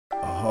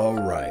All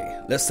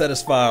right, let's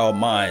satisfy our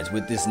minds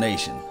with this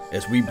nation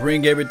as we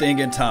bring everything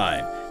in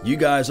time. You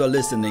guys are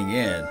listening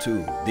in to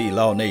the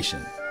Law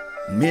Nation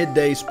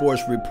Midday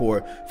Sports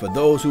Report for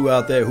those who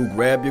out there who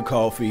grab your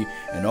coffee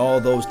and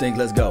all those things.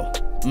 Let's go.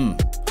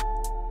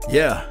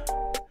 Yeah.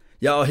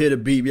 Y'all hear the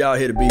beep.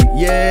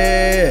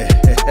 Yeah.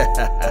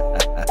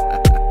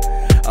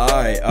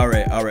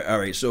 All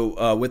right.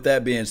 So with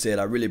that being said,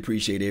 I really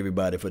appreciate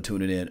everybody for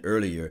tuning in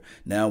earlier.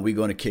 Now we're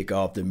going to kick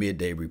off the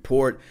midday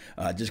report.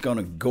 Just going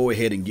to go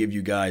ahead and give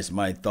you guys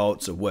my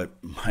thoughts of what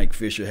Mike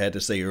Fisher had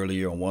to say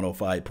earlier on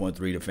 105.3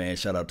 The Fan.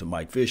 Shout out to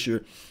Mike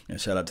Fisher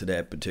and shout out to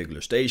that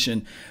particular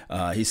station.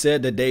 He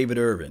said that David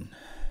Irvin,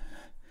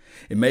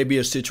 it may be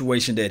a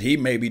situation that he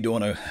may be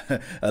doing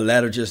a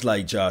ladder just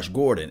like Josh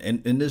Gordon.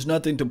 And there's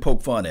nothing to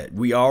poke fun at.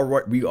 We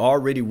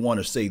already want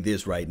to say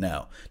this right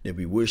now, that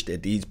we wish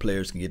that these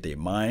players can get their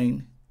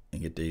mind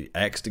and get their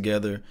acts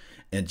together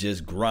and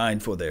just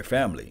grind for their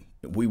family.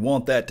 We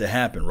want that to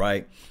happen,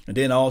 right? And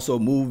then also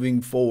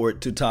moving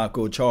forward to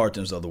Taco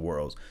Charlton's of the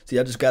world. See,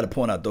 I just got to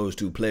point out those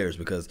two players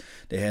because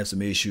they have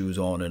some issues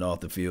on and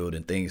off the field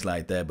and things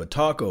like that. But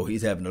Taco,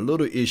 he's having a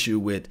little issue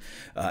with,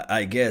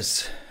 I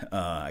guess,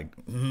 how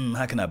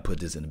can I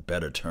put this in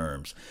better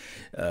terms?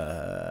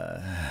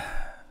 Doubt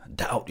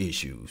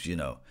issues, you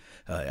know.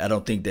 I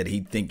don't think that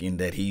he's thinking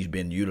that he's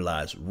been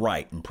utilized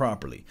right and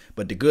properly.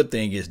 But the good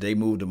thing is they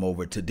moved him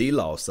over to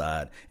D-Law's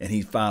side, and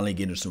he's finally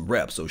getting some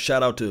reps. So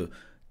shout out to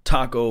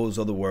Tacos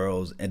of the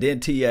world. And then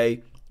TA,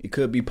 it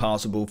could be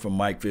possible for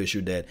Mike Fisher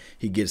that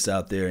he gets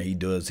out there and he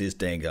does his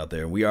thing out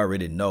there. And we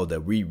already know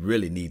that we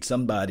really need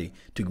somebody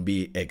to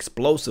be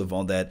explosive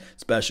on that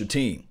special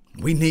team.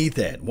 We need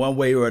that one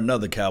way or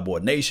another,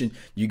 Cowboy Nation.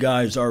 You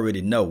guys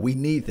already know we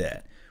need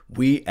that.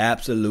 We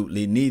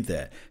absolutely need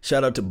that.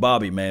 Shout out to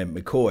Bobby, man.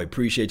 McCoy,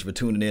 appreciate you for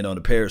tuning in on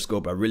the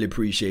Periscope. I really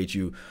appreciate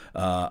you.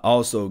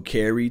 Also,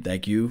 Carrie,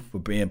 thank you for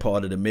being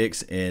part of the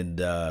mix. And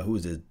who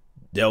is it?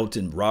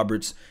 Delton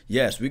Roberts.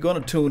 Yes, we're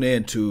going to tune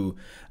in to,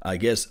 I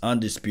guess,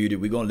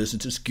 Undisputed. We're going to listen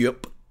to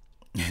Skip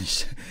and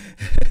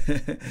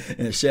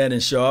Shannon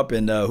Sharp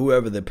and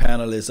whoever the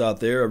panelists out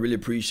there. I really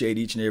appreciate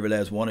each and every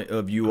last one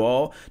of you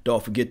all.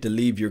 Don't forget to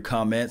leave your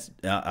comments.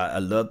 I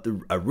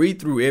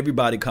read through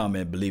everybody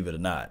comment, believe it or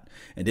not.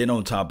 And then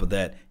on top of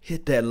that,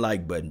 hit that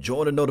like button,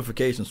 join the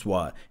notification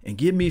squad, and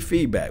give me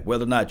feedback,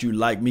 whether or not you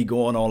like me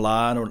going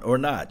online or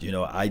not. You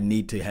know, I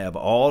need to have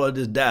all of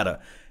this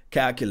data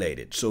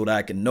calculated so that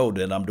I can know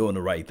that I'm doing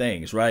the right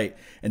things, right?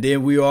 And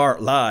then we are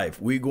live.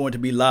 We're going to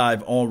be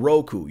live on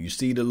Roku. You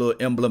see the little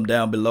emblem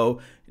down below.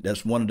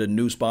 That's one of the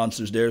new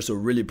sponsors there. So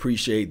really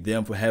appreciate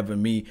them for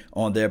having me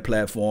on their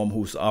platform,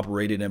 who's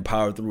operated and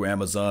powered through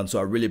Amazon. So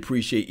I really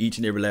appreciate each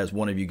and every last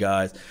one of you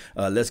guys.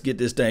 Let's get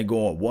this thing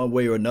going one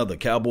way or another.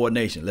 Cowboy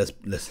Nation, let's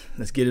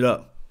get it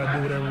up. Do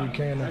whatever we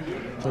can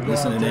to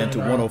listening in to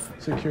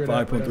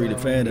 105.3 The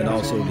Fan and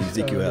also the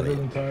Ezekiel Elliott.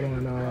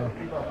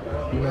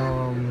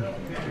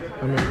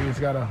 I mean, we just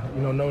gotta,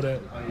 know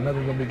that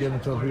nothing's gonna be given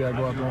to us. We gotta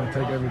go out there and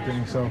take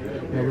everything. So,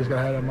 we just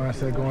gotta have that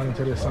mindset going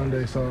into this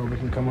Sunday, so we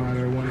can come out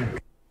there winning.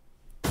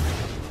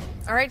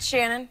 All right,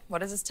 Shannon, what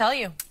does this tell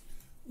you?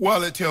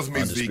 Well, it tells me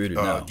Undisputed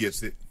Zeke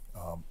gets it.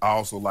 I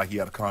also he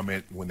had a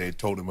comment when they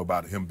told him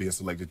about him being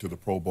selected to the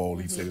Pro Bowl.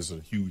 He said it's a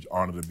huge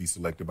honor to be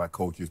selected by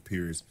coaches,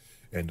 peers,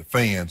 and the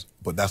fans,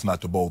 but that's not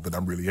the bowl that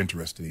I'm really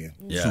interested in.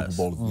 Yes. Super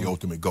Bowl is the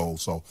ultimate goal.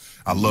 So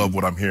I love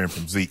what I'm hearing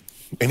from Zeke,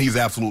 and he's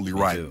absolutely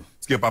right.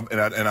 Skip,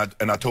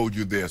 I told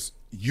you this.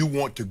 You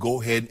want to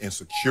go ahead and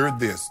secure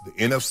the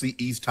NFC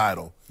East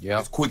title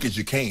as quick as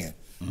you can,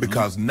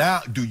 because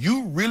now, do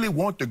you really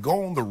want to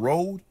go on the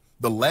road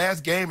the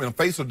last game and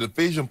face a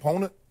division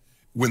opponent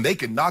when they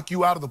can knock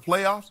you out of the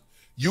playoffs?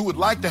 You would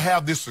like to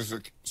have this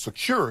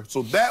secure,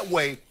 so that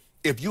way,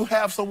 if you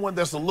have someone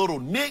that's a little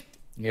nicked,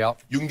 you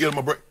can get them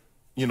a break.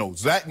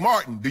 Zach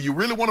Martin. Do you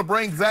really want to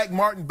bring Zach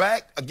Martin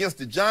back against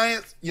the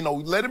Giants?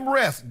 Let him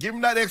rest. Give him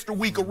that extra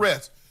week of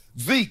rest.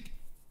 Zeke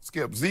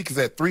is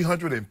at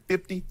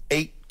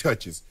 358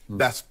 touches.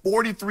 That's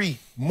 43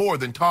 more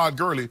than Todd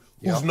Gurley,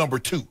 who's number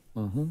 2.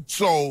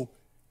 So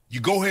you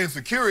go ahead and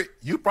secure it.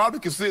 You probably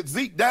can sit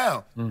Zeke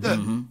down.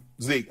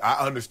 Zeke,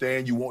 I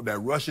understand you want that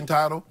rushing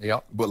title,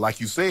 but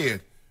like you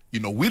said,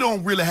 we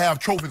don't really have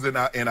trophies in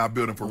our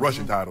building for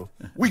rushing titles.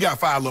 We got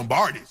 5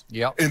 Lombardis,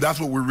 and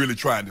that's what we're really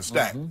trying to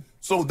stack.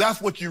 So that's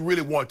what you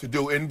really want to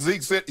do. And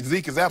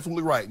Zeke is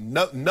absolutely right.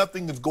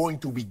 Nothing is going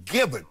to be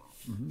given.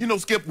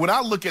 Skip, when I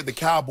look at the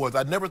Cowboys,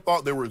 I never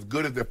thought they were as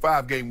good as their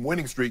 5-game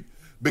winning streak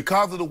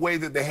because of the way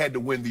that they had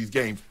to win these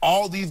games.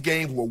 All these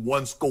games were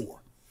one score.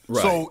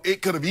 Right. So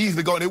it could have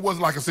easily gone. It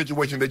wasn't like a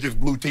situation that just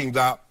blew teams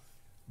out.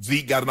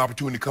 Zeke got an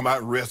opportunity to come out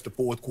and rest the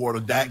fourth quarter.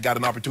 Dak got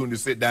an opportunity to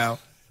sit down.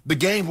 The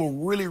games were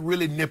really,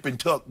 really nip and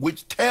tuck,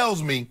 which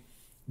tells me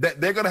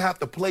that they're going to have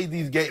to play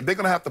these games. They're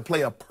going to have to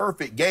play a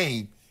perfect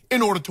game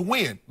in order to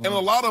win. And a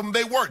lot of them,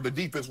 they worked. The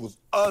defense was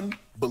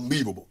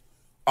unbelievable.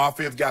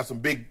 Offense got some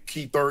big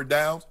key third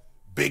downs,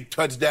 big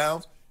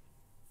touchdowns.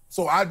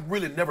 So I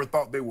really never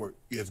thought they were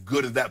as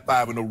good as that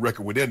 5-0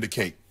 record would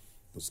indicate.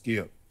 But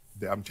Skip,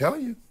 I'm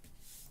telling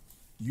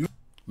you.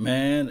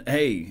 Man,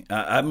 hey,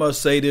 I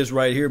must say this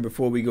right here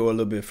before we go a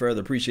little bit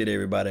further. Appreciate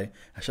everybody.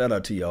 Shout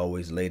out to you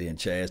always, Lady and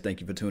Chaz.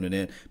 Thank you for tuning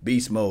in.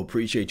 Beast Mode,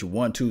 appreciate you.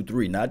 1, 2,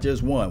 3, not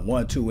just 1,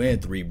 1, 2,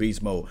 and 3.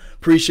 Beast Mode,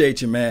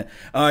 appreciate you, man.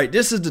 All right,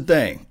 this is the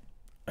thing.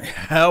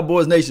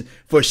 Cowboys Nation,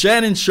 for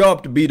Shannon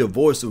Sharpe to be the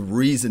voice of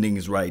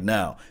reasonings right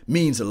now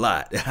means a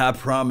lot. I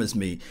promise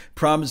me,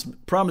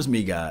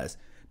 guys,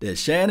 that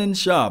Shannon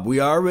Sharpe, we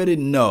already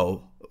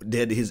know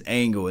that his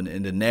angle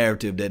and the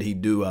narrative that he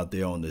do out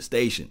there on the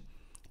station.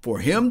 For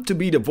him to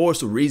be the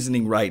voice of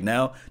reasoning right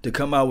now, to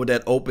come out with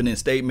that opening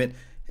statement,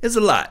 is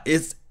a lot.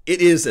 It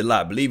is a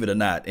lot, believe it or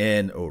not.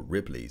 Or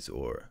Ripley's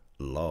or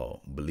Law,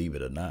 believe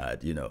it or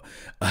not, you know.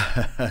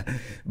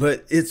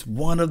 But it's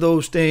one of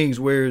those things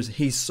where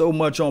he's so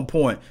much on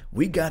point.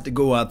 We got to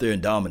go out there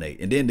and dominate.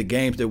 And then the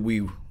games that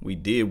we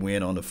did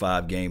win on the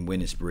 5-game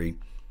winning spree,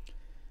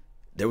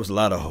 there was a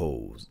lot of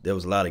holes. There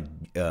was a lot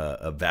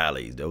of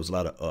valleys. There was a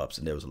lot of ups,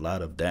 and there was a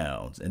lot of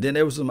downs. And then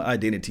there was some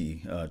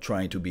identity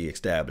trying to be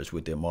established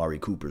with the Amari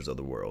Coopers of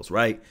the world,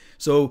 right?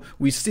 So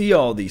we see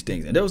all these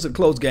things. And there was a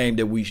close game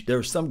that there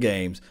were some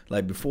games,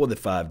 like before the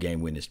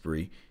 5-game winning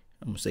spree.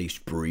 I'm going to say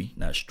spree,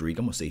 not streak.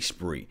 I'm going to say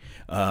spree.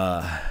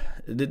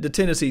 The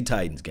Tennessee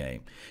Titans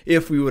game.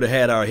 If we would have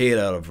had our head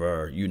out of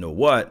our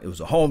you-know-what, it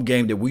was a home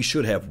game that we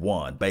should have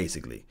won,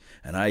 basically.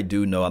 And I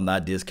do know I'm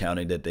not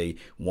discounting that they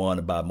won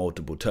by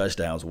multiple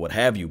touchdowns or what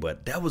have you,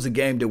 but that was a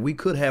game that we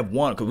could have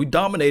won because we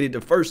dominated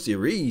the first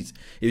series.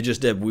 It's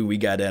just that we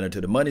got down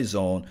into the money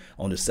zone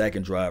on the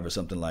second drive or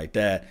something like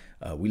that.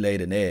 We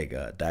laid an egg.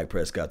 Dak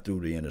Prescott threw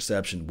the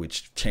interception,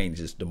 which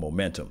changes the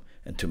momentum.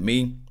 And to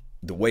me,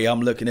 the way I'm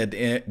looking at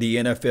the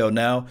NFL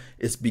now,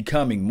 it's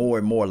becoming more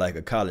and more like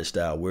a college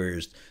style,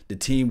 whereas the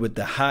team with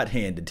the hot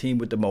hand, the team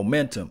with the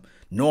momentum,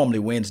 normally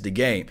wins the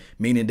game,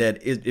 meaning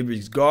that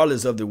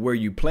regardless of where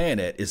you playing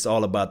at, it's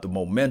all about the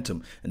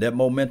momentum. And that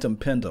momentum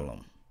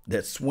pendulum,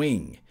 that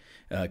swing,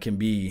 can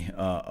be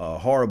a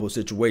horrible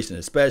situation,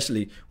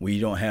 especially when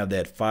you don't have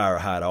that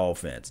fire-hot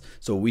offense.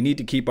 So we need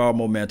to keep our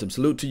momentum.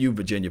 Salute to you,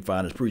 Virginia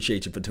Finals.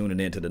 Appreciate you for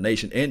tuning in to the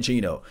nation. And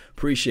Gino,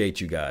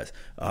 appreciate you guys.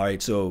 All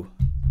right, so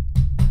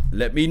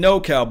let me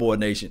know, Cowboy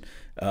Nation,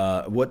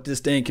 what this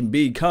thing can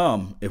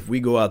become if we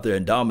go out there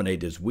and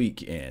dominate this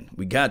weekend.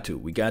 We got to.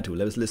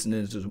 Let's listen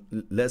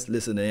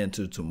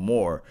into some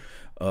more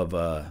of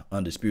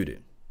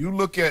Undisputed. You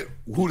look at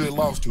who they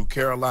lost to,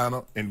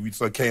 Carolina, and we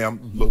saw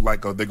Cam look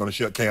like they're going to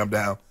shut Cam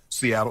down.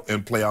 Seattle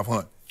in playoff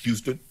hunt.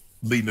 Houston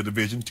leading the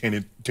division,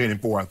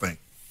 10-4, I think.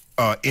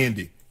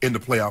 Indy in the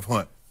playoff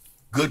hunt.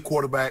 Good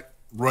quarterback,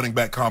 running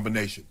back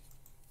combination.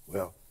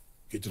 Well,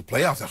 get to the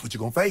playoffs, that's what you're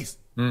going to face.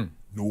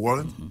 New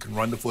Orleans can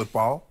run the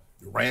football.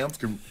 The Rams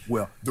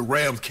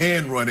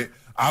can run it.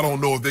 I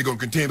don't know if they're going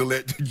to continue to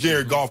let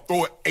Jared Goff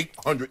throw it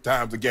 800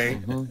 times a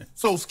game.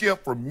 So,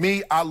 Skip, for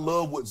me, I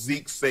love what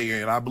Zeke's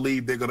saying, and I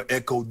believe they're going to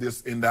echo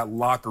this in that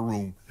locker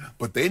room.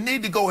 But they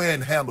need to go ahead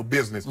and handle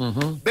business.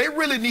 They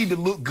really need to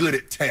look good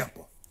at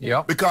Tampa.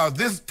 Because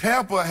this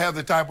Tampa has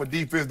the type of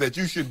defense that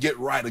you should get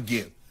right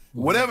again.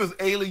 Whatever's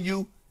ailing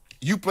you,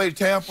 you play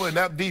Tampa and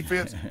that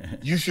defense,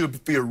 you should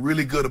feel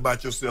really good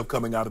about yourself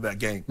coming out of that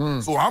game.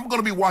 So I'm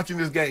going to be watching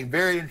this game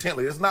very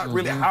intently. It's not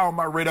really high on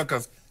my radar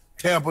because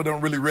Tampa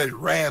don't really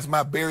razz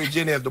my Barry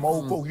Jenny, as the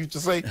old folks used to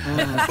say.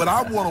 But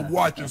I want to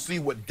watch and see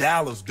what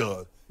Dallas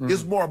does.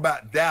 It's more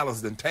about Dallas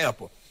than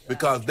Tampa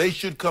because they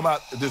should come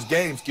out this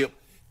game, Skip,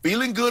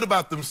 feeling good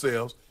about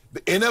themselves, the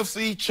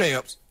NFC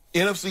champs,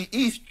 NFC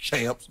East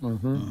champs,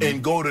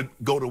 and go to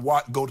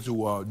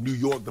New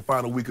York the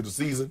final week of the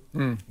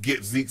season,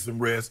 get Zeke some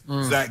rest.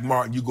 Zach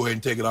Martin, you go ahead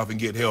and take it off and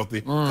get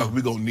healthy because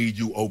we're going to need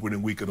you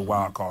opening week of the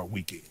wild card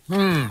weekend.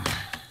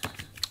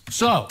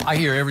 So I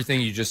hear everything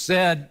you just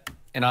said,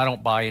 and I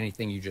don't buy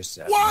anything you just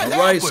said. All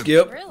right,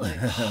 Skip. Really?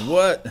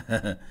 What?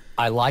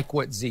 I like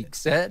what Zeke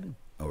said.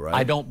 All right.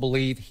 I don't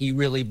believe he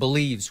really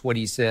believes what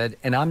he said,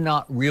 and I'm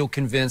not real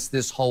convinced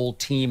this whole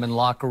team and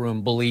locker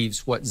room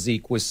believes what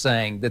Zeke was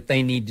saying, that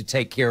they need to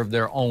take care of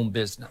their own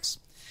business.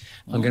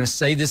 I'm going to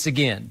say this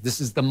again. This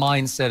is the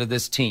mindset of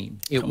this team.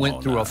 It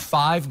went through a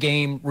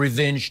 5-game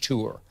revenge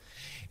tour,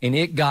 and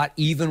it got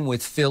even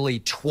with Philly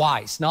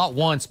twice. Not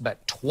once,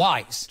 but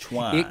twice.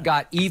 It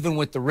got even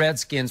with the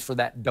Redskins for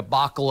that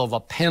debacle of a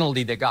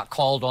penalty that got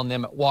called on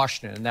them at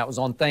Washington, and that was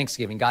on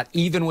Thanksgiving. Got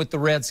even with the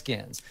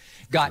Redskins.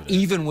 Got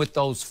even with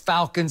those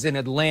Falcons in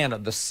Atlanta,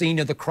 the scene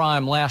of the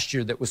crime last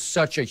year that was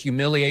such a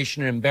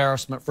humiliation and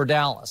embarrassment for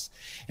Dallas.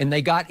 And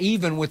they got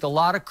even with a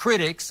lot of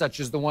critics, such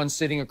as the one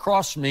sitting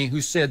across from me, who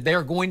said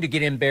they're going to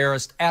get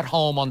embarrassed at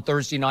home on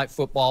Thursday Night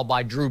Football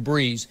by Drew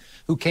Brees,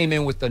 who came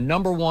in with the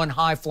 #1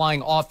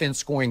 high-flying offense,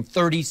 scoring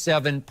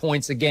 37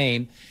 points a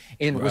game,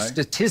 and was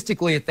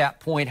statistically at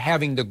that point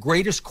having the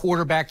greatest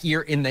quarterback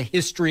year in the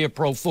history of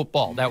pro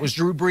football. That was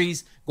Drew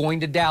Brees going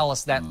to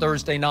Dallas that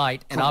Thursday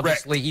night, and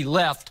obviously he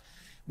left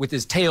with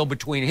his tail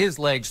between his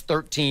legs,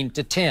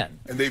 13-10.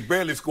 And they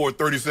barely scored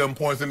 37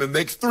 points in the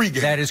next 3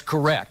 games. That is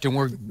correct, and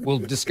we'll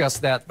discuss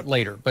that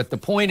later. But the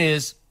point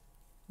is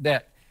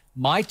that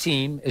my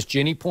team, as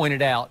Jenny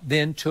pointed out,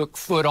 then took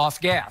foot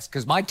off gas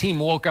because my team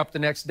woke up the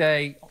next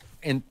day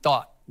and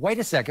thought, wait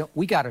a second,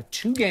 we got a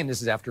 2-game,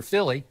 this is after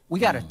Philly,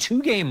 we got a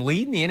 2-game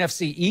lead in the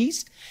NFC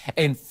East,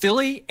 and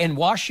Philly and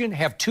Washington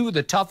have 2 of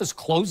the toughest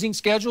closing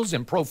schedules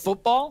in pro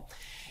football.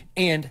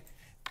 And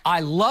I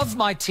love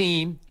my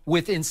team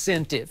with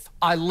incentive.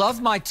 I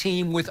love my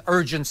team with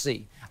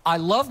urgency. I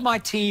love my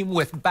team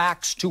with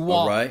backs to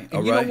wall. All right.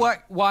 And you know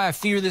what? Why I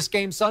fear this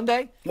game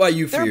Sunday? Why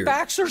you fear? Their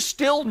backs are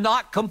still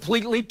not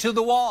completely to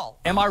the wall.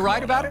 Am I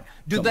right about it?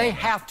 Do they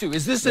have to?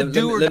 Is this a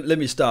do or die? Let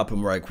me stop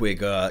him right quick.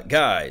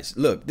 Guys,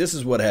 look, this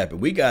is what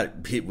happened. We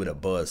got hit with a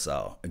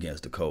buzzsaw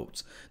against the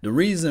Colts. The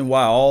reason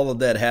why all of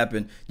that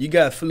happened, you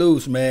got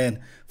Flus, man.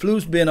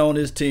 Flus been on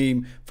this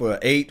team for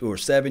 8 or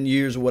 7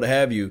 years or what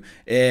have you,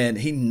 and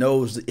he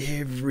knows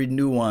every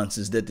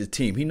nuances that the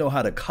team. He know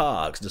how the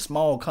cogs, the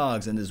small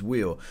cogs in this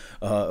wheel,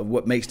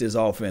 what makes this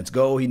offense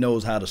go. He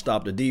knows how to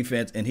stop the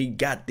defense, and he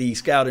got the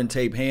scouting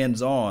tape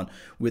hands-on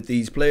with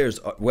these players,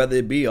 whether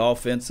it be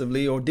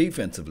offensively or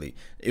defensively.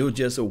 It was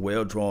just a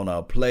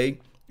well-drawn-out play,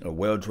 a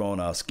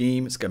well-drawn-out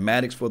scheme,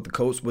 schematics for the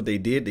Colts. What they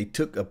did, they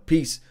took a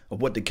piece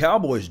of what the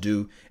Cowboys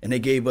do, and they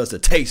gave us a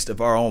taste of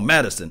our own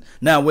medicine.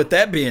 Now, with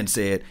that being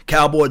said,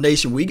 Cowboy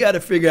Nation, we got to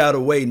figure out a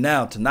way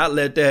now to not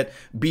let that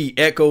be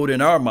echoed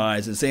in our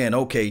minds and saying,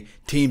 okay,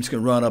 teams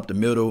can run up the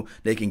middle,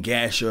 they can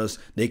gash us,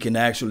 they can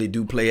actually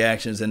do play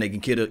actions, and they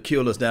can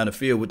kill us down the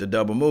field with the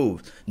double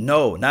moves.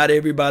 No, not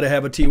everybody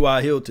have a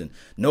T.Y. Hilton.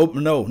 No.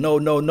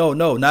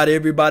 Not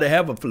everybody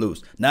have a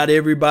Flus. Not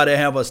everybody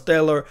have a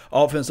stellar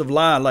offensive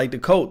line like the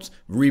Colts.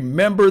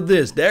 Remember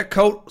this, that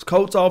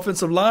Colts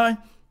offensive line,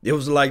 it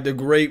was like the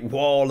Great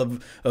Wall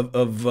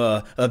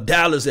of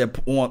Dallas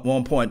at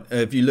one point.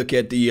 If you look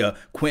at the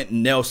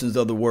Quentin Nelsons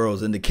of the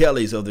world and the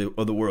Kellys of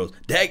the world,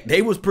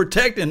 they was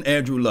protecting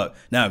Andrew Luck.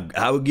 Now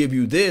I would give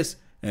you this: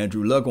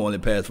 Andrew Luck only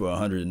passed for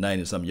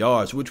 190 some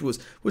yards, which was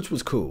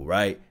cool,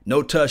 right?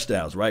 No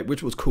touchdowns, right?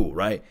 Which was cool,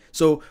 right?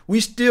 So we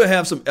still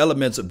have some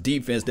elements of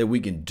defense that we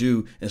can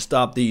do and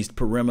stop these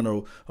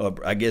perimeter,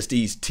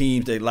 these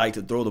teams that like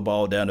to throw the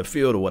ball down the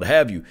field or what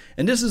have you.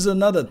 And this is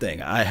another thing.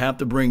 I have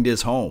to bring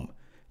this home.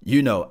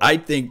 You know, I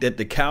think that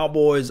the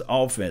Cowboys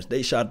offense,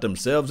 they shot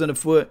themselves in the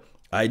foot.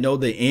 I know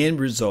the end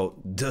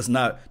result does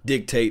not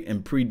dictate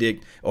and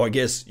predict, or I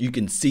guess you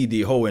can see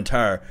the whole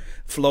entire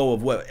flow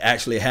of what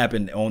actually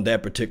happened on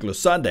that particular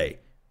Sunday.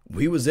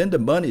 We was in the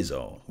money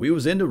zone. We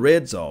was in the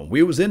red zone.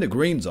 We was in the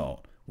green zone.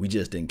 We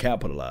just didn't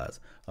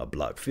capitalize. A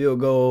blocked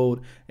field goal,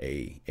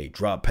 a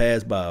drop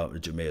pass by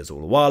Jameis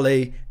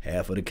Olawale.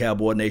 Half of the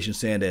Cowboy Nation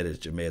saying that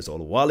it's Jameis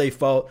Olawale's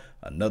fault.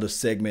 Another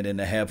segment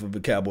and a half of the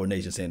Cowboy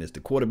Nation saying it's the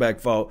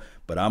quarterback fault.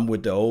 But I'm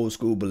with the old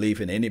school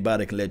belief, and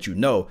anybody can let you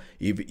know,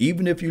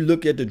 even if you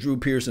look at the Drew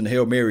Pearson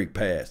Hail Mary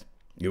pass,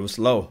 it was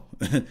slow.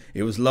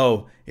 It was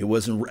low. It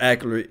wasn't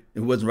accurate.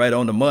 It wasn't right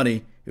on the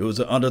money. It was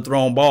an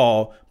underthrown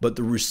ball, but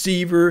the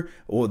receiver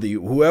or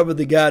whoever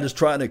the guy that's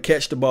trying to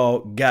catch the ball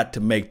got to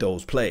make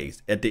those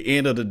plays. At the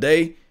end of the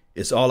day,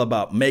 it's all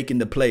about making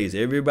the plays.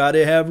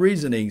 Everybody have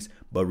reasonings,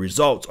 but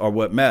results are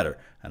what matter.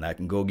 And I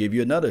can go give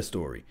you another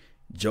story.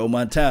 Joe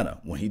Montana,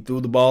 when he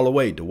threw the ball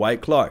away,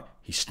 Dwight Clark,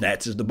 he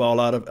snatches the ball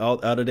out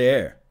of the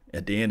air.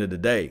 At the end of the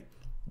day,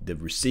 the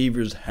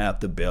receivers have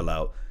to bail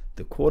out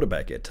the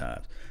quarterback at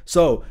times.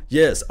 So,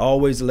 yes,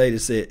 always the lady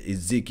said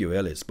Ezekiel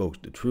Elliott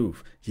spoke the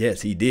truth.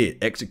 Yes, he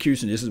did.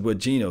 Execution, this is what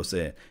Gino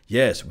said.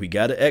 Yes, we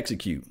got to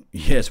execute.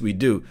 Yes, we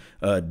do.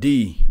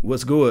 D,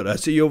 what's good? I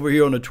see you over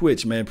here on the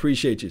Twitch, man.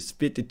 Appreciate you.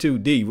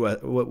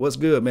 52D, what's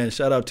good, man?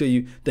 Shout out to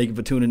you. Thank you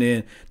for tuning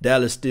in.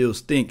 Dallas still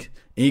stink.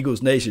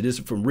 Eagles Nation, this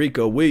is from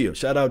Rico Williams.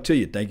 Shout out to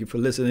you. Thank you for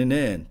listening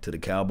in to the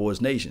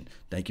Cowboys Nation.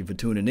 Thank you for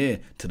tuning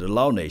in to the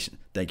Law Nation.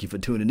 Thank you for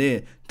tuning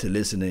in to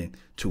listening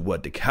to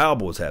what the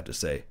Cowboys have to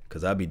say.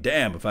 Because I'd be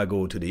damned if I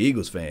go to the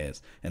Eagles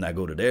fans and I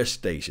go to their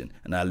station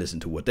and I listen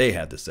to what they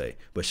have to say.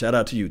 But shout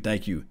out to you.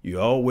 Thank you. You're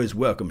always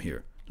welcome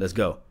here. Let's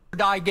go.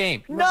 Die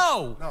game.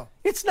 No,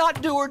 it's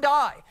not do or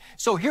die.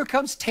 So here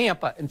comes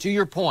Tampa. And to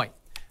your point,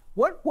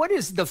 what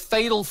is the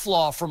fatal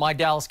flaw for my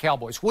Dallas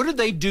Cowboys? What do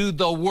they do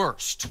the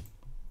worst?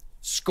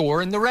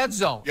 Score in the red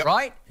zone,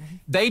 right?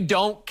 They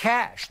don't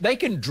cash. They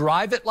can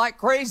drive it like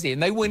crazy.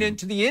 And they went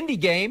into the Indy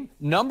game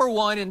number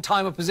 1 in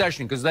time of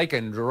possession because they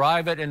can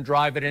drive it and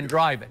drive it and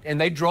drive it. And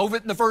they drove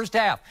it in the first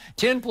half.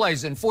 10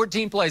 plays and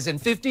 14 plays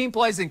and 15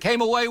 plays and came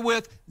away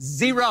with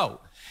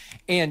 0.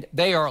 And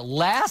they are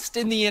last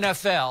in the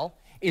NFL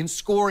in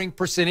scoring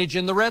percentage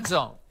in the red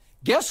zone.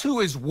 Guess who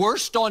is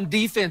worst on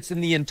defense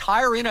in the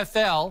entire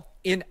NFL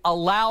in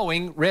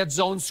allowing red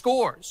zone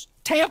scores?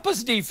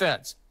 Tampa's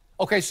defense.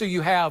 Okay, so you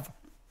have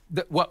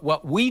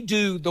what we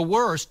do the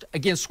worst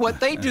against what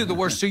they do the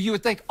worst. So you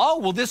would think, oh,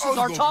 well, this is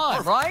our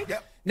time, right?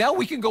 Yep. Now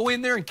we can go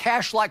in there and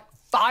cash like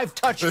 5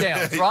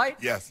 touchdowns, right?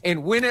 Yes.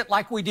 And win it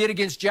like we did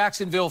against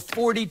Jacksonville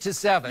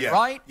 40-7,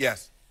 right?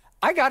 Yes.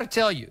 I got to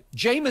tell you,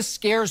 Jameis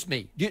scares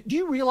me. Do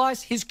you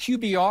realize his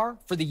QBR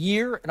for the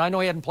year, and I know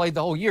he hadn't played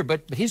the whole year,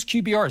 but his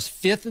QBR is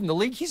 5th in the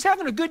league. He's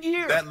having a good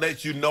year. That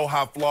lets you know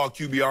how flawed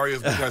QBR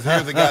is because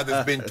here's a guy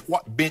that's been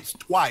benched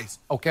twice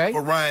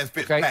for Ryan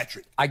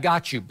Fitzpatrick. I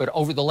got you, but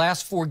over the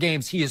last 4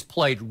 games, he has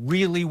played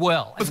really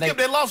well. But Skip,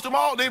 they lost them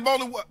all. They've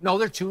only won. No,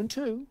 they're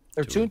 2-2.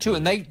 They're 2-2,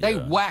 and they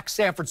whacked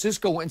San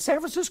Francisco, and San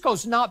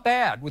Francisco's not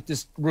bad with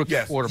this rookie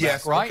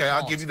quarterback, right? Okay,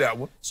 I'll give you that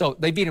one. So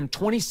they beat him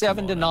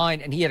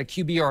 27-9, and he had a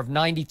QBR of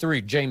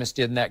 93. Jameis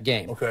did in that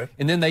game. Okay.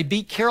 And then they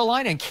beat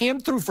Carolina, and Cam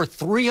threw for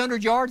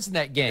 300 yards in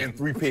that game. And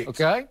 3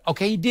 picks.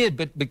 Okay, he did,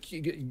 but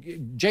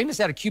Jameis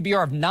had a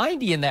QBR of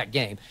 90 in that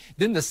game.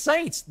 Then the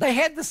Saints, they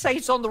had the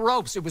Saints on the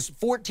ropes. It was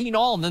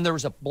 14-all, and then there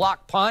was a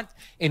block punt,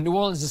 and New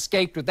Orleans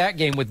escaped with that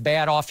game with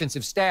bad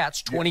offensive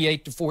stats,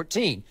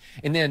 28-14.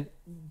 And then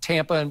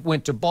Tampa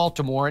went to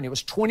Baltimore, and it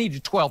was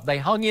 20-12. They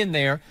hung in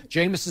there.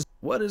 Jameis.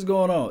 What is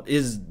going on?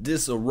 Is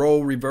this a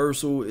role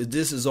reversal?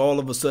 Is all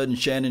of a sudden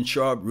Shannon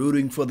Sharp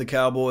rooting for the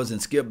Cowboys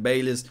and Skip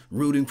Bayless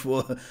rooting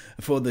for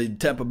the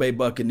Tampa Bay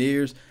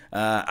Buccaneers?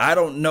 I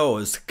don't know.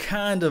 It's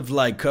kind of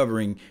like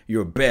covering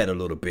your bet a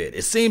little bit.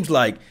 It seems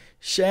like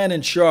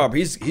Shannon Sharp,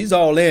 he's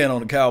all in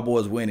on the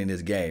Cowboys winning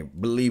this game,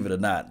 believe it or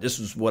not. This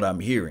is what I'm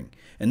hearing.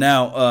 And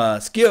now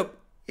Skip,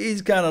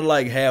 he's kind of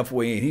like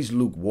halfway in. He's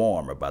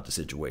lukewarm about the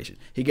situation.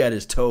 He got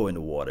his toe in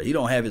the water. He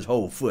don't have his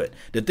whole foot.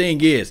 The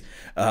thing is,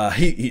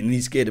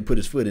 he's scared to put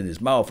his foot in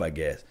his mouth, I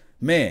guess.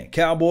 Man,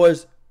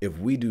 Cowboys, if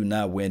we do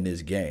not win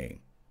this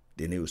game,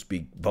 then it will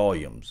speak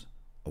volumes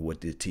of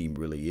what this team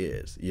really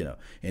is,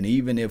 And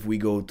even if we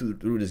go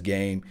through this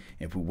game,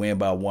 if we win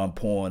by 1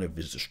 point, if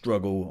it's a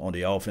struggle on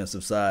the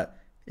offensive side,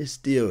 it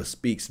still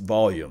speaks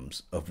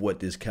volumes of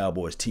what this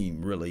Cowboys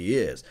team really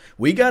is.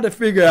 We got to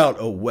figure out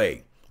a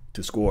way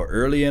to score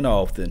early and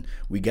often.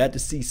 We got to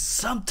see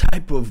some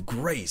type of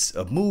grace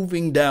of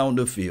moving down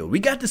the field. We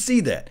got to see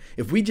that.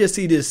 If we just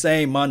see this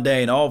same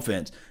mundane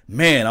offense,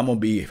 man, I'm going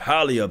to be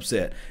highly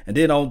upset. And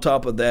then on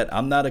top of that,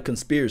 I'm not a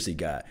conspiracy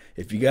guy.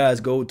 If you guys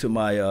go to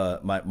my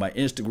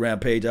Instagram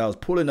page, I was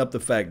pulling up the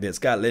fact that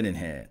Scott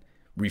Linehan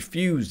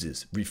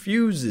refuses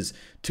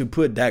to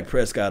put Dak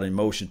Prescott in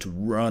motion to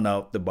run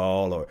out the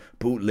ball or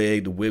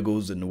bootleg the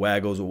wiggles and the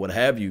waggles or what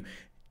have you.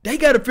 They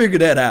got to figure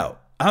that out.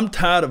 I'm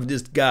tired of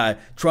this guy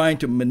trying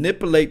to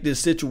manipulate this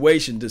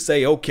situation to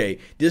say, okay,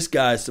 this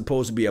guy's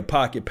supposed to be a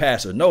pocket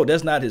passer. No,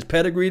 that's not his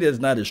pedigree. That's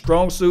not his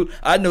strong suit.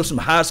 I know some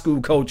high school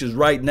coaches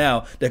right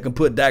now that can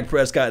put Dak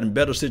Prescott in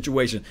better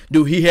situations.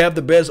 Do he have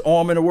the best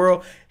arm in the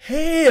world?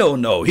 Hell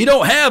no. He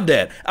don't have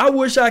that. I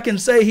wish I can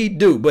say he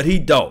do, but he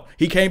don't.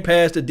 He can't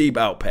pass the deep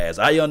out pass.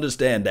 I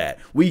understand that.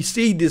 We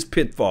see this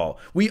pitfall.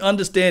 We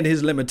understand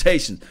his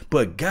limitations.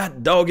 But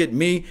God dog it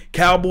me,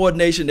 Cowboy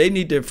Nation, they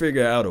need to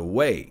figure out a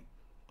way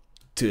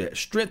to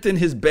strengthen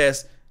his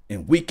best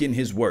and weaken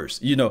his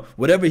worst.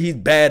 Whatever he's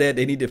bad at,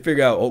 they need to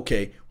figure out,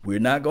 okay, we're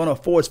not going to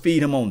force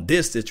feed him on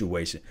this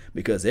situation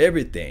because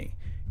everything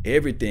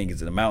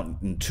is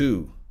amounting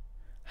to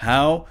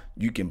how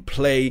you can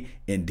play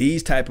in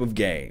these type of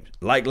games.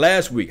 Like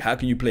last week, how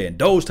can you play in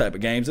those type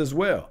of games as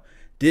well?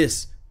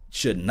 This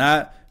should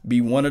not be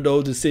one of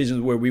those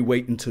decisions where we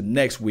wait until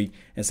next week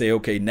and say,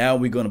 okay, now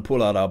we're going to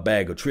pull out our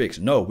bag of tricks.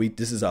 No,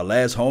 this is our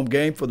last home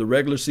game for the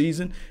regular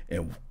season,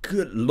 and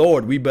good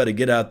Lord, we better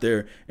get out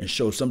there and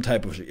show some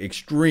type of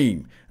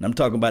extreme, and I'm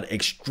talking about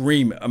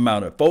extreme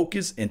amount of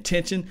focus,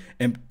 intention,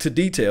 and to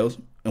details,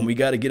 and we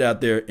got to get out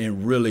there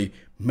and really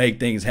make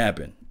things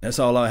happen. That's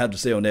all I have to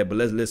say on that, but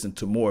let's listen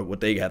to more of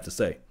what they have to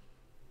say.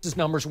 His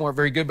numbers weren't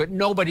very good, but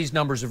nobody's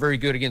numbers are very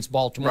good against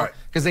Baltimore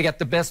because they got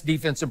the best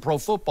defense in pro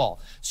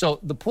football. So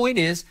the point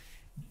is,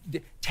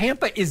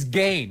 Tampa is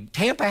game.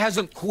 Tampa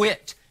hasn't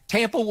quit.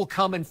 Tampa will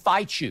come and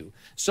fight you.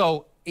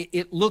 So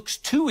it looks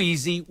too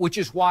easy, which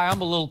is why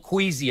I'm a little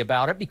queasy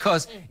about it,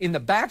 because in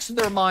the backs of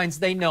their minds,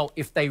 they know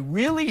if they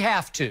really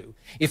have to,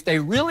 if they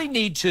really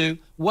need to,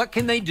 what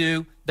can they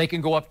do? They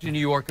can go up to New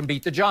York and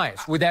beat the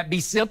Giants. Would that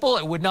be simple?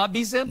 It would not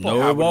be simple.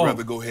 No, I would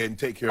rather go ahead and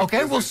take care of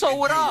Okay, well, so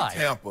would I.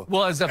 Tampa,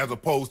 well, as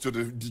opposed to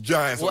the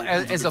Giants. Well,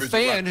 as a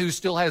fan who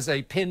still has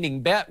a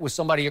pending bet with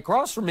somebody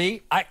across from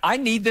me, I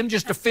need them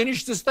just to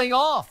finish this thing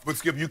off. But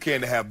Skip, you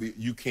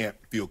can't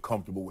feel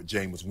comfortable with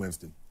Jameis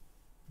Winston.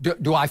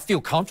 Do I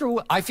feel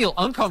comfortable? I feel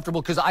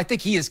uncomfortable because I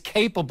think he is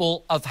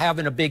capable of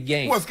having a big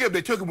game. Well, Skip,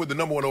 they took him with the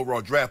 #1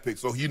 overall draft pick,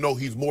 so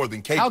he's more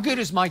than capable. How good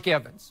is Mike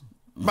Evans?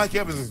 Mike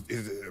Evans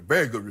is a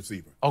very good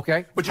receiver.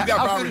 Okay. But you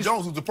got Byron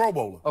Jones, who's a Pro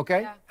Bowler.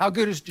 Okay. Yeah. How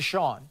good is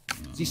Deshaun?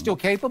 Is he still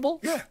capable?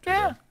 Yeah.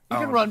 Yeah. He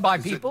can run by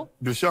people.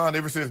 Deshaun,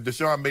 ever since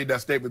Deshaun made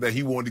that statement that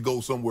he wanted to go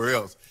somewhere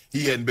else,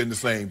 he hadn't been the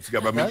same.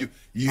 Okay. I mean,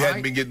 you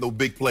hadn't been getting no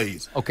big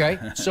plays. Okay.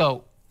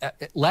 So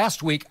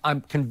last week,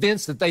 I'm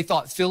convinced that they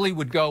thought Philly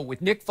would go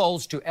with Nick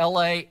Foles to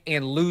L.A.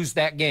 and lose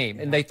that game.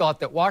 And they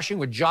thought that Washington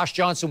with Josh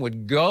Johnson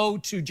would go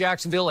to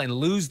Jacksonville and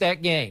lose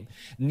that game.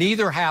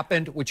 Neither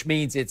happened, which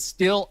means it's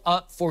still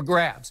up for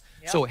grabs.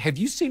 Yep. So have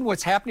you seen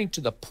what's happening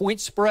to the point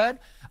spread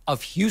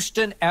of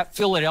Houston at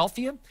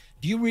Philadelphia?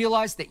 Do you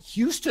realize that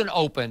Houston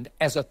opened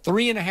as a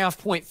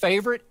 3.5-point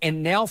favorite,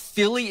 and now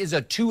Philly is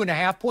a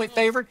 2.5-point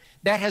favorite?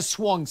 That has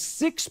swung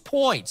 6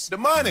 points. The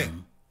money.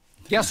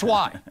 Guess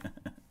why?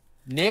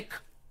 Nick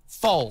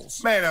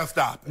Foles. Man, I'll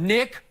stop it.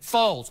 Nick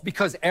Foles,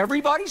 because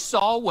everybody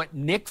saw what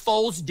Nick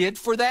Foles did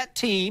for that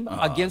team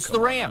against the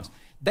Rams.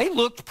 They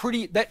looked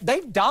pretty.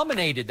 They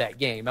dominated that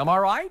game. Am I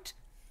right?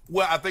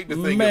 Well, I think the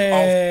thing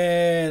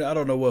Man, I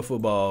don't know what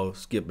football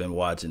Skip been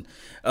watching.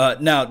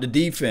 Now, the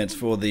defense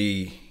for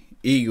the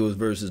Eagles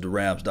versus the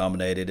Rams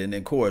dominated. And,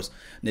 of course,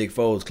 Nick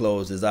Foles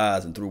closed his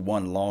eyes and threw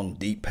one long,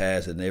 deep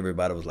pass, and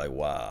everybody was like,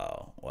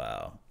 wow.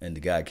 And the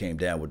guy came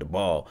down with the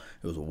ball.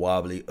 It was a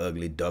wobbly,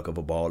 ugly duck of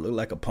a ball. It looked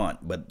like a punt,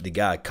 but the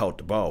guy caught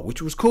the ball,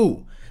 which was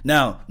cool.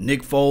 Now,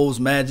 Nick Foles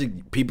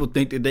magic, people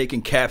think that they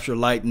can capture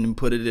lightning and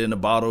put it in a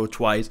bottle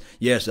twice.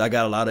 Yes, I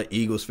got a lot of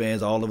Eagles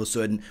fans all of a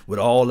sudden with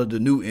all of the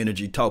new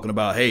energy talking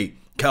about, hey,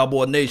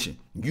 Cowboy Nation,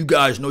 you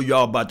guys know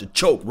y'all about to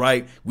choke,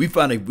 right? We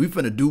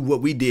finna do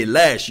what we did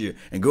last year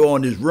and go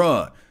on this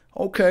run.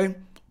 Okay,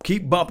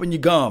 keep bumping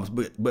your gums,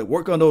 but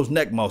work on those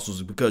neck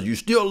muscles because you're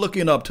still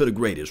looking up to the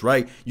greatest,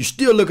 right? You're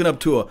still looking up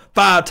to a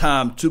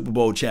 5-time Super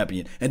Bowl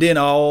champion. And then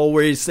I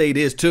always say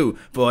this too,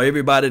 for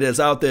everybody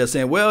that's out there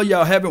saying, well,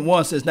 y'all haven't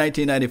won since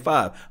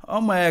 1995.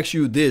 I'm going to ask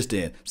you this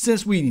then.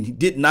 Since we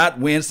did not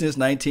win since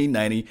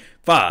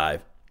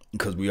 1995,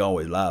 because we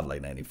always live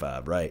like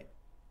 95, right?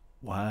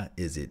 Why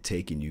is it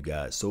taking you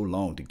guys so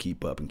long to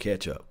keep up and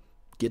catch up?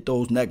 Get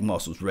those neck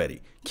muscles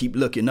ready. Keep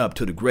looking up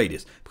to the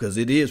greatest because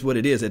it is what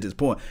it is at this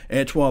point.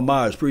 Antoine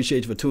Myers,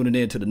 appreciate you for tuning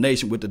in to the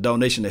nation with the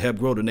donation to help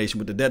grow the nation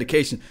with the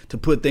dedication to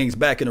put things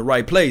back in the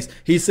right place.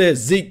 He says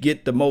Zeke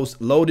get the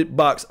most loaded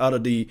box out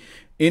of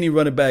any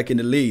running back in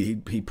the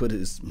league. He put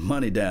his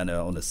money down there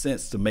on the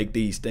cents to make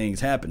these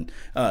things happen.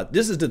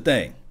 This is the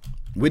thing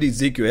with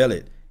Ezekiel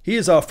Elliott. He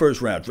is our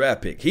first round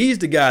draft pick. He's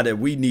the guy that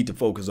we need to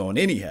focus on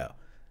anyhow.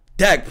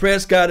 Dak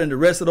Prescott and the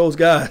rest of those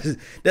guys,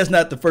 that's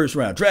not the first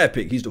round draft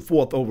pick. He's the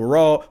fourth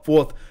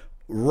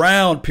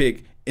round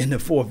pick in the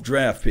fourth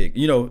draft pick,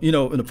 in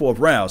the fourth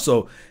round.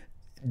 So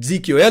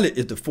Ezekiel Elliott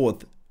is the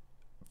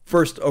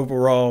first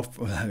overall.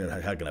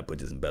 How can I put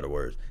this in better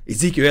words?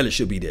 Ezekiel Elliott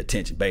should be the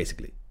attention,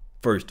 basically.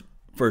 First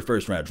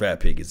round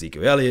draft pick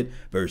Ezekiel Elliott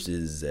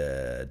versus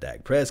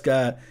Dak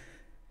Prescott.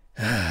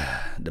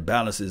 The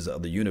balances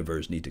of the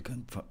universe need to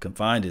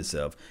confine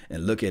itself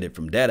and look at it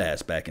from that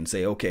aspect and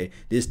say, okay,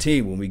 this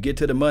team, when we get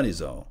to the money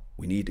zone,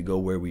 we need to go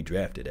where we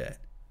drafted at.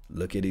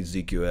 Look at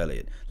Ezekiel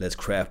Elliott. Let's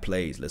craft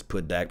plays. Let's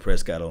put Dak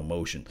Prescott on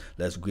motion.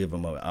 Let's give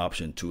him an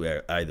option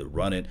to either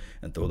run it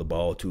and throw the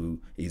ball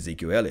to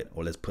Ezekiel Elliott,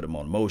 or let's put him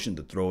on motion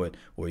to throw it,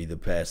 or either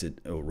pass it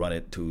or run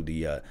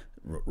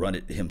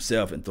it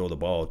himself and throw the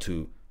ball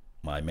to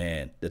my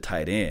man, the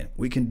tight end.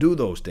 We can do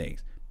those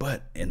things.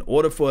 But in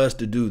order for us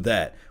to do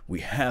that,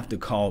 we have to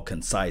call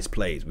concise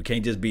plays. We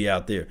can't just be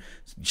out there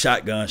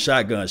shotgun,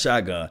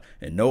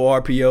 and no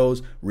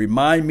RPOs.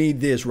 Remind me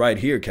this right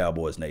here,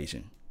 Cowboys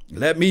Nation.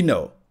 Let me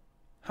know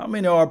how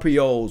many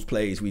RPOs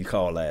plays we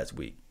called last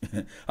week.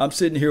 I'm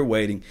sitting here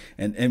waiting,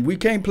 and we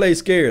can't play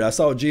scared. I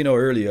saw Gino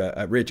earlier.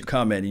 I read your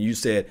comment, and you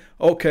said,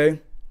 okay.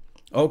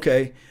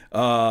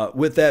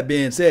 With that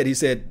being said, he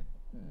said,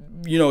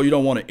 you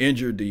don't want to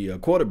injure the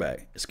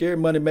quarterback. Scared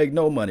money make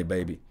no money,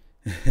 baby.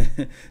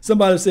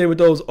 Somebody said with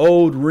those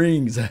old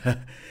rings,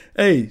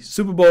 hey,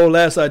 Super Bowl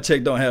last I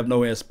checked don't have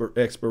no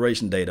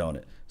expiration date on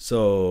it.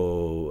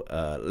 So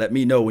let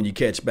me know when you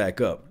catch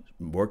back up.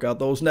 Work out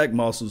those neck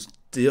muscles.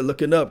 Still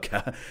looking up.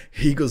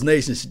 Eagles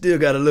Nation still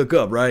got to look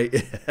up, right?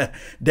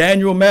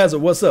 Daniel Mazza,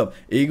 what's up?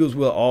 Eagles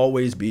will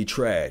always be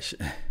trash.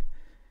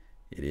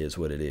 It is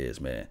what it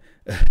is, man.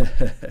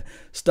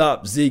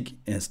 Stop Zeke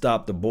and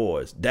stop the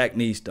boys. Dak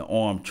needs the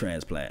arm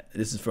transplant.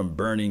 This is from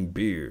Burning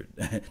Beard.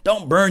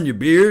 Don't burn your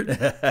beard.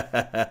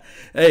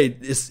 Hey,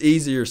 it's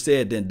easier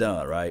said than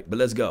done, right? But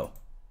let's go.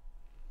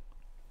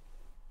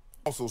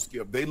 Also,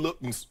 Skip,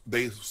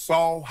 they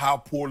saw how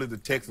poorly the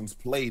Texans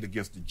played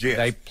against the Jets.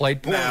 They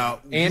played poorly. Now,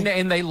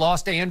 and they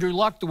lost to Andrew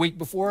Luck the week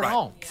before at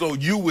home. So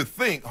you would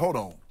think, hold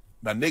on.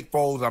 Now, Nick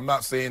Foles, I'm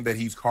not saying that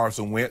he's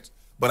Carson Wentz,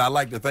 but I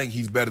like to think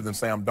he's better than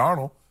Sam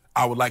Darnold.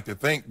 I would like to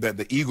think that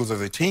the Eagles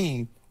as a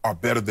team are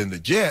better than the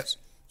Jets.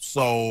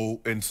 So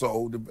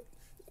the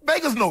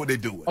Vegas know what they're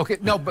doing. Okay,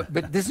 no, but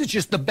this is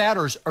just the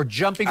batters are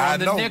jumping on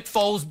the Nick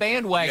Foles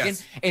bandwagon,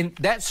 yes. And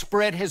that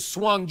spread has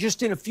swung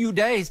just in a few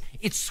days.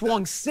 It's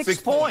swung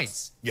six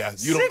points. Yeah,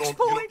 you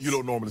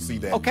don't normally see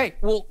that. Okay,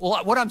 well,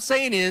 what I'm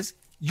saying is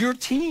your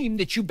team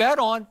that you bet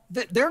on,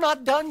 they're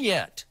not done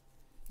yet.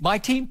 My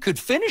team could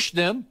finish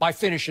them by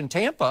finishing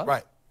Tampa.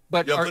 Right.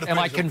 But am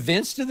I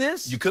convinced of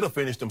this? You could have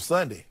finished them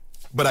Sunday.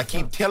 But I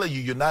keep telling you,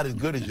 you're not as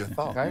good as you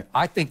thought. Okay.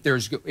 I think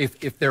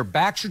if their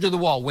backs are to the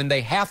wall, when they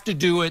have to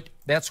do it,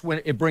 that's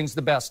when it brings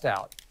the best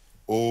out.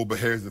 Oh, but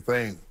here's the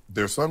thing.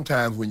 There's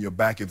sometimes when your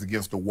back is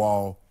against the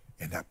wall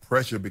and that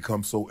pressure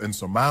becomes so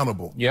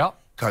insurmountable. Yeah.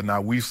 Because now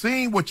we've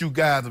seen what you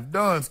guys have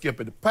done, Skip,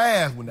 in the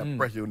past when that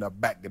pressure and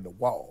that back in the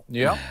wall.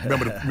 Yeah.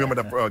 Remember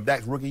the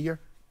Dak's rookie year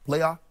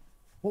playoff?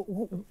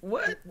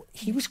 What?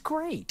 He was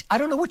great. I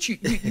don't know what you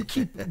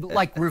keep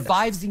like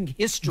revising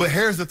history. But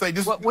here's the thing.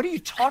 What are you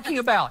talking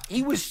about?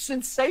 He was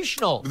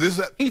sensational.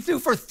 He threw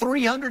for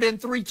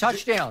 303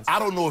 touchdowns. I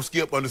don't know if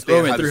Skip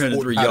understands how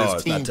 303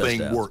 yards, team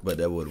thing works. But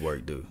that would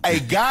work, dude. A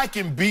guy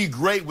can be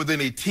great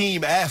within a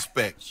team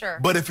aspect. Sure.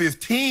 But if his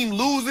team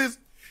loses,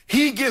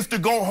 He gets to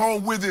go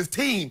home with his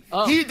team.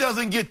 He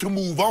doesn't get to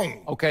move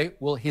on. Okay,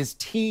 well, his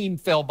team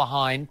fell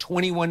behind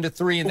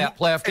 21-3 in that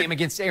playoff game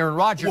against Aaron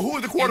Rodgers. Well, who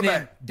was the quarterback?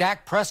 And then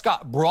Dak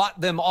Prescott brought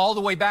them all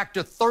the way back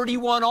to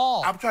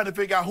 31-all. I'm trying to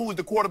figure out who was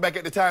the quarterback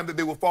at the time that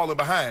they were falling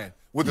behind.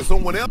 Was it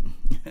someone else?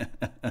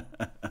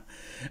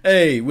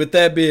 Hey, with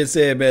that being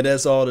said, man,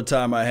 that's all the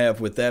time I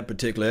have with that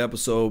particular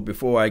episode.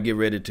 Before I get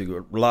ready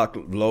to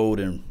load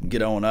and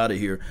get on out of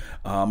here,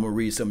 I'm going to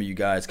read some of you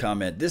guys'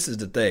 comment. This is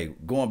the thing.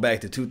 Going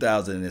back to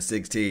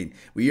 2016,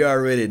 we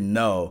already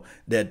know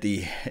that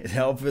the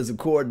offensive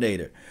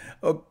coordinator,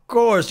 of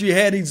course, you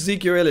had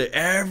Ezekiel Elliott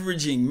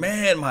averaging,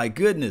 man, my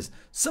goodness.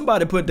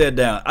 Somebody put that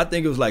down. I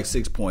think it was like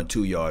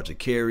 6.2 yards a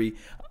carry.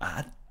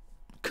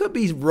 Could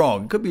be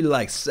wrong. It could be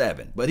like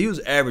 7. But he was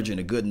averaging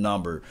a good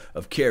number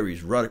of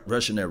carries,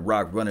 rushing that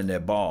rock, running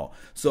that ball.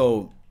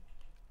 So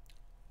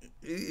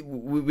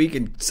we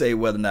can say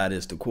whether or not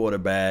it's the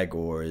quarterback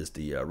or it's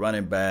the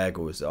running back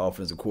or it's the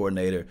offensive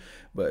coordinator.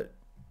 But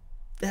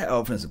that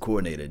offensive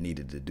coordinator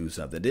needed to do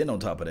something. Then on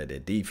top of that,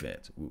 that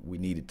defense. We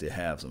needed to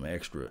have some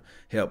extra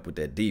help with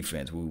that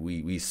defense.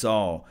 We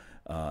saw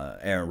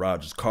Aaron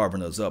Rodgers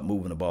carving us up,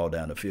 moving the ball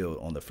down the field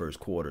on the first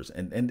quarters.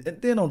 And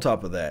then on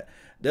top of that,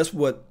 that's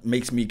what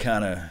makes me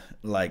kind of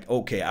like,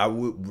 okay, I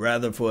would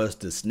rather for us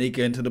to sneak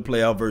into the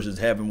playoff versus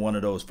having one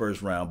of those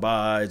first round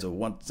buys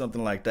or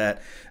something like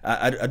that.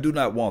 I do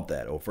not want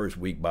that, or first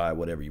week bye,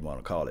 whatever you want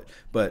to call it.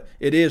 But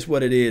it is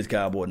what it is,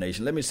 Cowboy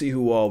Nation. Let me see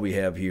who all we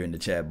have here in the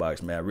chat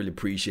box, man. I really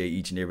appreciate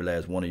each and every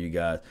last one of you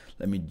guys.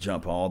 Let me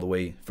jump all the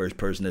way. First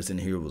person that's in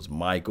here was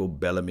Michael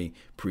Bellamy.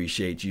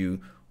 Appreciate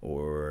you.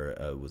 Or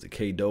was it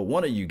K-Doe?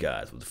 One of you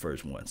guys was the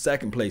first one.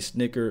 Second place,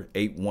 Snicker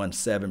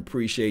 817.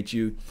 Appreciate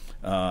you.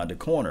 The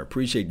corner.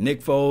 Appreciate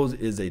Nick Foles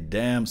is a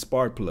damn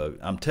spark plug.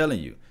 I'm telling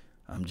you,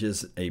 I'm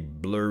just a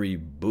blurry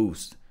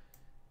boost.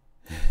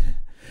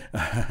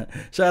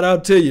 Shout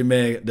out to you,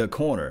 man. The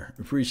corner.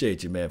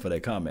 Appreciate you, man, for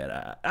that comment.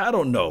 I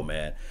don't know,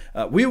 man.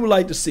 We would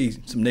like to see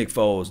some Nick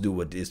Foles do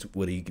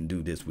what he can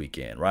do this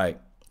weekend, right?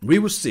 We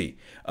will see.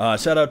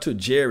 Shout out to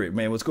Jared,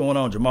 man. What's going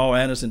on? Jamal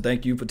Anderson,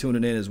 thank you for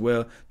tuning in as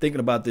well. Thinking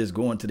about this,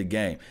 going to the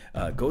game.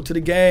 Go to the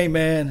game,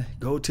 man.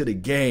 Go to the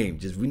game.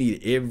 We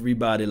need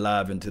everybody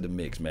live into the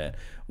mix, man.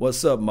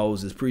 What's up,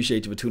 Moses?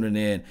 Appreciate you for tuning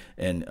in.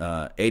 And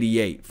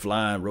 88,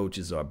 Flying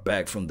Roaches are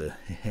back from the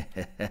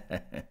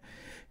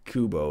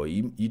Kubo.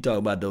 You talk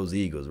about those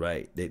Eagles,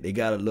 right? They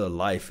got a little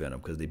life in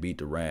them because they beat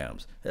the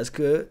Rams. That's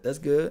good. That's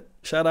good.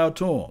 Shout out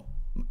to him.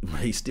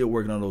 He's still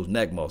working on those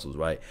neck muscles,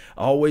 right?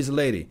 Always a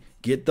lady.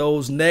 Get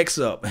those necks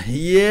up.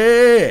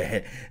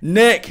 Yeah.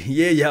 Neck.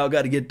 Yeah, y'all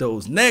got to get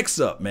those necks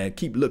up, man.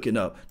 Keep looking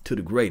up to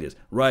the greatest,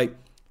 right?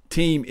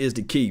 Team is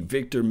the key.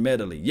 Victor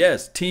Medley.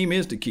 Yes, team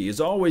is the key. It's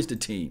always the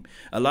team.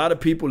 A lot of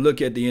people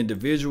look at the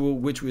individual,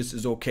 which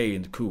is okay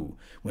and cool.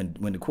 When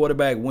the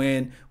quarterback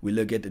win, we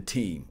look at the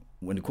team.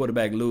 When the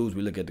quarterback lose,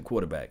 we look at the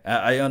quarterback.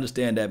 I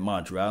understand that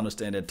mantra. I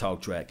understand that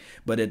talk track.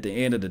 But at the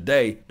end of the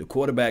day, the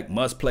quarterback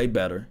must play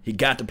better. He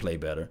got to play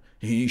better.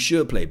 He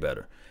should play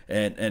better.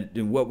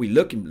 And what we're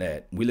looking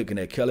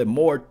at Kellen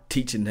Moore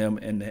teaching him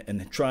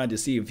and trying to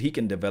see if he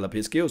can develop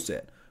his skill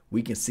set.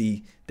 We can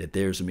see that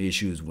there's some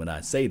issues when I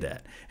say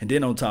that. And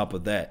then on top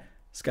of that,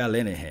 Scott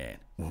Linehan.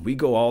 When we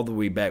go all the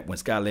way back when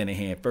Scott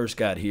Linehan first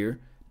got here,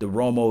 the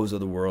Romos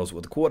of the world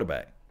was the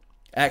quarterback.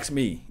 Ask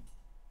me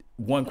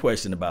one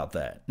question about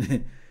that.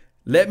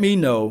 Let me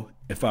know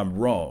if I'm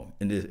wrong,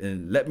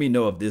 and let me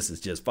know if this is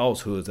just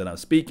falsehoods that I'm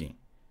speaking.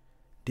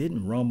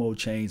 Didn't Romo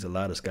change a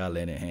lot of Scott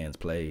Linehan's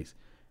plays?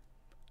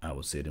 I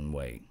would sit and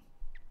wait.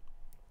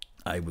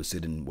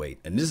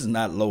 And this is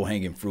not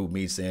low-hanging fruit,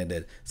 me saying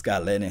that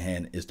Scott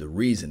Linehan is the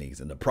reasonings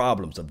and the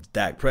problems of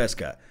Dak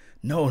Prescott.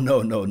 No.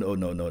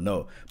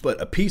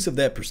 But a piece of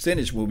that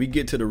percentage when we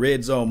get to the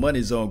red zone,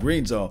 money zone,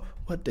 green zone,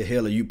 what the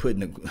hell are you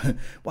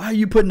why are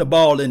you putting the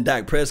ball in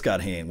Dak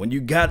Prescott's hand? When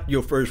you got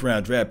your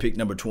first-round draft pick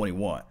number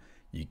 21,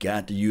 you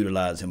got to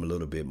utilize him a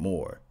little bit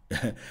more.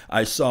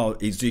 I saw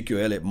Ezekiel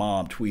Elliott's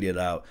mom tweeted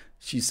out.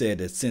 She said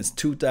that since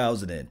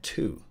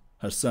 2002,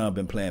 her son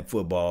been playing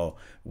football,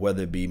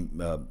 whether it be,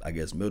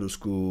 middle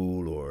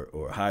school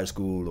or high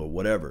school or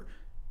whatever.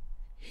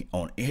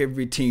 On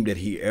every team that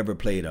he ever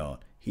played on,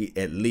 he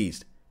at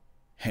least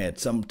had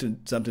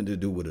something to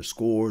do with the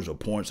scores or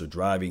points or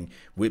driving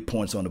with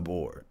points on the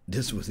board.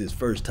 This was his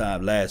first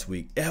time last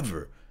week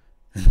ever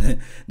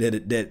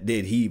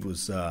that he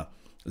was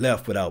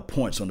left without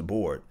points on the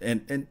board.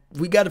 And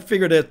we got to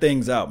figure that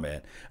things out,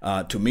 man.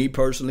 To me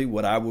personally,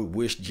 what I would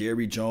wish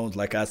Jerry Jones,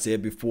 like I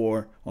said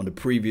before on the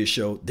previous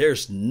show,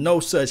 there's no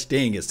such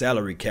thing as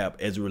salary cap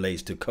as it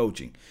relates to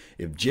coaching.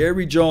 If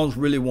Jerry Jones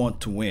really wants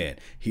to win,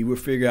 he would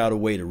figure out a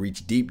way to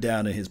reach deep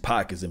down in his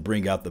pockets and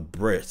bring out the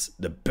best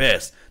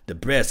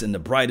and the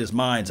brightest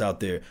minds out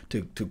there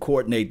to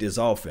coordinate this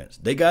offense.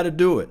 They got to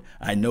do it.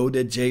 I know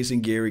that Jason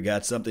Gary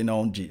got something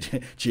on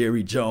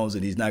Jerry Jones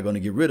and he's not going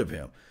to get rid of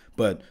him.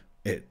 But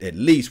at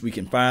least we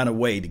can find a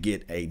way to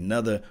get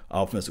another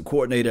offensive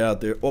coordinator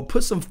out there or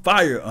put some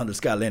fire under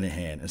Scott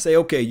Linehan and say,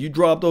 okay, you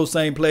dropped those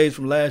same plays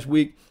from last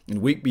week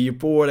and week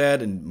before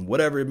that and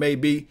whatever it may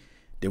be.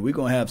 then we're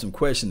going to have some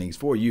questionings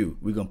for you.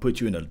 We're going to put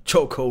you in a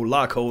chokehold,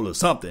 lockhold, or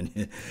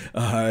something.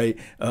 All right.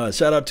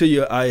 Shout out to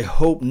you. I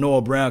hope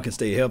Noah Brown can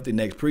stay healthy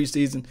next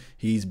preseason.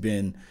 He's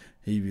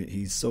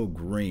so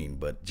green,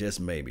 but just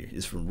maybe.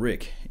 It's from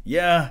Rick.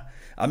 Yeah,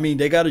 I mean,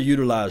 they got to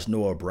utilize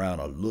Noah Brown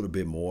a little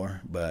bit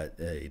more, but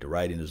hey, the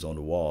writing is on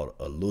the wall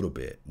a little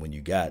bit when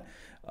you got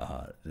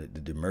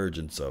the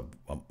emergence of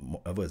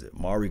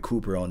Mari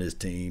Cooper on this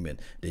team, and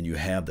then you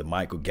have the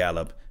Michael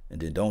Gallup, and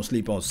then don't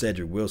sleep on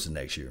Cedric Wilson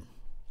next year.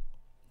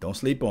 Don't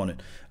sleep on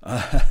it.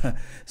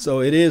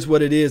 So it is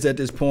what it is at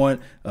this point.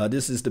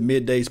 This is the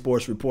Midday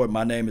Sports Report.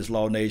 My name is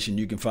Law Nation.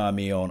 You can find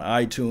me on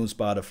iTunes,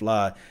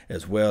 Spotify,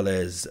 as well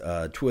as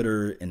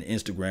Twitter and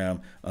Instagram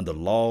under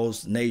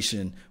Laws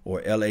Nation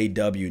or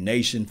LAW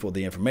Nation for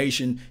the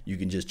information. You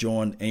can just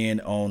join in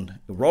on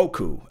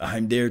Roku.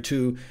 I'm there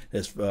too.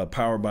 That's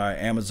powered by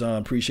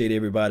Amazon. Appreciate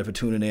everybody for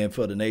tuning in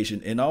for the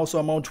nation. And also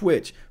I'm on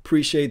Twitch.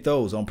 Appreciate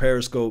those. On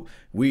Periscope.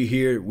 We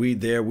here, we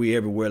there, we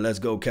everywhere. Let's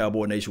go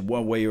Cowboy Nation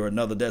one way or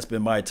another. That's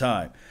been my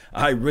time.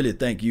 I really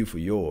thank you for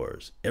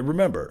yours. And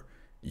remember,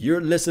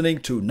 you're listening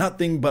to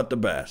nothing but the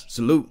best.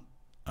 Salute.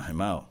 I'm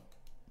out.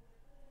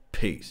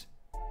 Peace.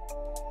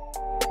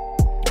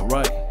 All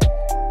right.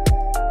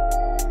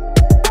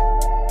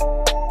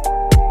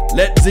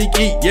 Let Zeke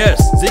eat.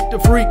 Yes, Zeke the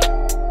freak.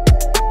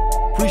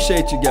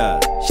 Appreciate you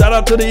guys. Shout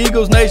out to the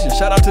Eagles Nation.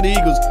 Shout out to the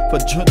Eagles for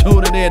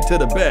tuning in to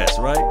the best,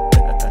 right?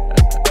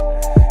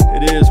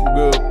 It is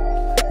good.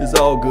 It's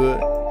all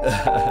good.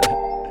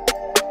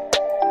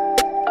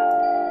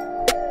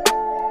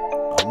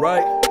 All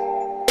right.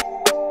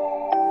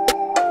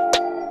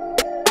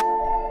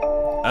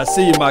 I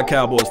see you, my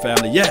Cowboys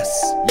family.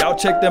 Yes. Y'all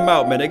check them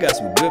out, man. They got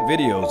some good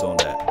videos on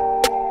that.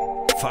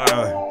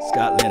 Fire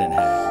Scott Lennon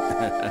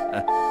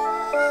had.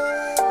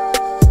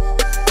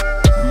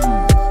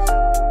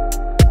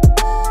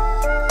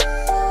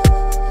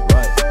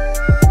 Right.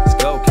 Let's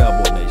go,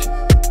 Cowboy Nation.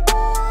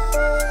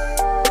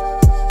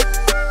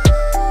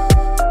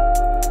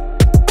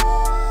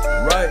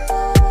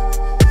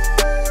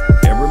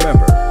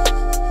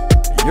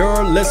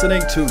 You're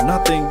listening to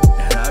nothing,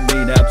 and I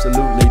mean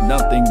absolutely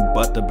nothing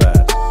but the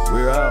best.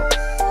 We're out.